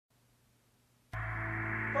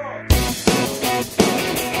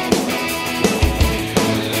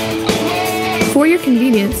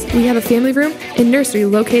convenience, we have a family room and nursery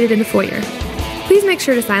located in the foyer. Please make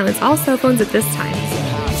sure to silence all cell phones at this time.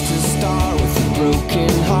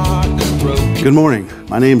 Good morning.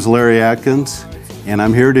 My name is Larry Atkins, and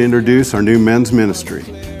I'm here to introduce our new men's ministry,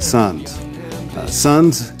 Sons.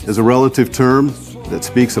 Sons is a relative term that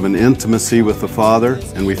speaks of an intimacy with the Father,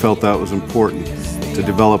 and we felt that was important to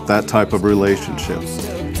develop that type of relationship.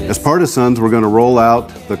 As part of Sons, we're going to roll out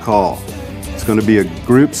the call. It's going to be a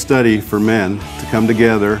group study for men to come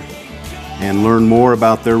together and learn more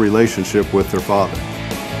about their relationship with their Father.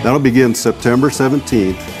 That'll begin September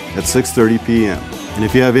 17th at 6:30 p.m. And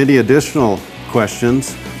if you have any additional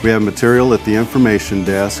questions, we have material at the information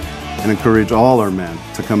desk and encourage all our men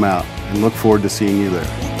to come out and look forward to seeing you there.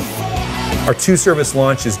 Our 2-service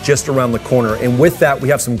launch is just around the corner, and with that, we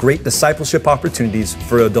have some great discipleship opportunities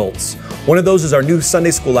for adults. One of those is our new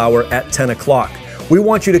Sunday school hour at 10 o'clock. We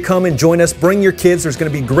want you to come and join us. Bring your kids. There's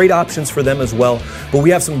going to be great options for them as well. But we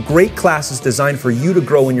have some great classes designed for you to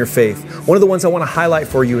grow in your faith. One of the ones I want to highlight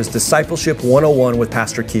for you is Discipleship 101 with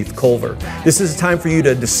Pastor Keith Culver. This is a time for you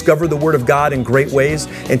to discover the Word of God in great ways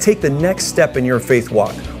and take the next step in your faith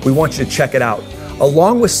walk. We want you to check it out.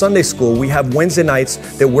 Along with Sunday school, we have Wednesday nights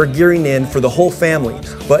that we're gearing in for the whole family.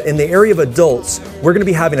 But in the area of adults, we're going to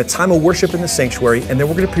be having a time of worship in the sanctuary, and then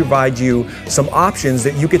we're going to provide you some options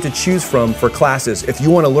that you get to choose from for classes. If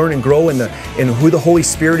you want to learn and grow in who the Holy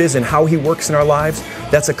Spirit is and how He works in our lives,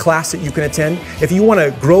 that's a class that you can attend. If you want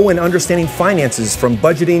to grow in understanding finances from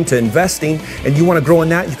budgeting to investing, and you want to grow in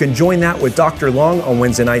that, you can join that with Dr. Long on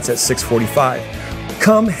Wednesday nights at 6:45.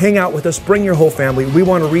 Come hang out with us, bring your whole family. We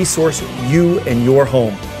want to resource you and your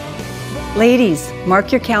home. Ladies,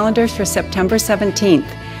 mark your calendars for September 17th,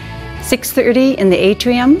 6:30 in the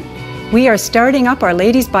atrium. We are starting up our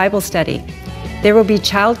ladies' Bible study. There will be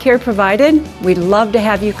childcare provided. We'd love to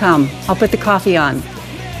have you come. I'll put the coffee on.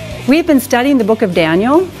 We've been studying the book of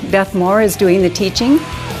Daniel. Beth Moore is doing the teaching.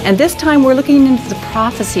 And this time we're looking into the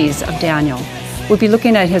prophecies of Daniel. We'll be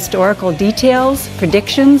looking at historical details,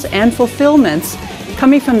 predictions, and fulfillments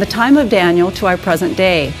coming from the time of Daniel to our present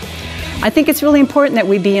day. I think it's really important that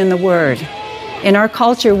we be in the Word. In our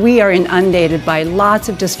culture, we are inundated by lots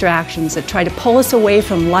of distractions that try to pull us away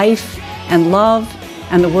from life and love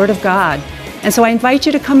and the Word of God. And so I invite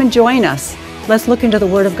you to come and join us. Let's look into the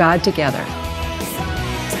Word of God together.